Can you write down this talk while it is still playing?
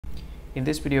In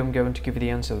this video, I'm going to give you the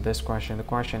answer to this question. The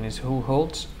question is, who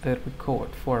holds the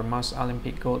record for most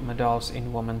Olympic gold medals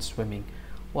in women's swimming?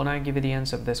 Well, now I give you the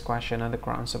answer of this question, and the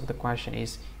correct answer for the question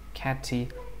is Katie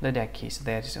Ledecky. So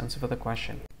that is the answer for the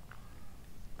question.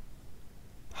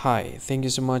 Hi, thank you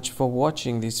so much for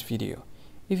watching this video.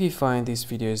 If you find this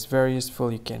video is very useful,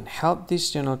 you can help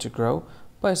this channel to grow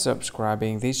by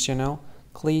subscribing this channel.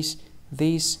 Please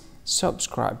this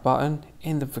subscribe button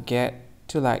and don't forget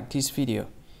to like this video.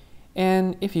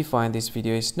 And if you find this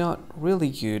video is not really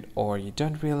good, or you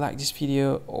don't really like this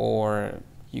video, or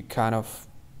you kind of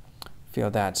feel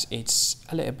that it's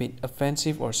a little bit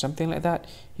offensive or something like that,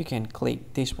 you can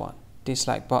click this one,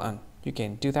 dislike button. You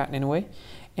can do that anyway.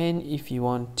 And if you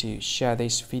want to share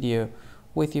this video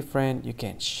with your friend, you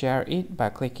can share it by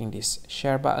clicking this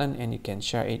share button, and you can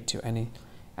share it to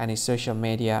any social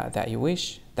media that you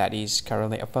wish that is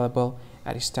currently available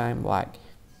at this time, like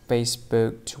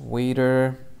Facebook,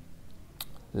 Twitter,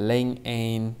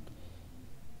 LinkedIn,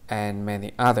 and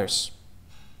many others,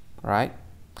 right?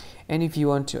 And if you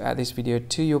want to add this video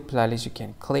to your playlist, you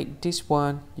can click this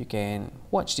one. You can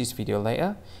watch this video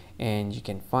later, and you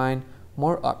can find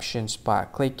more options by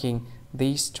clicking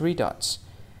these three dots.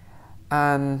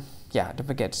 And yeah, don't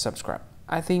forget to subscribe.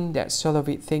 I think that's all of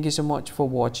it. Thank you so much for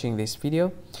watching this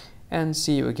video, and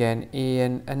see you again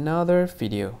in another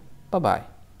video. Bye bye.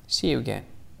 See you again.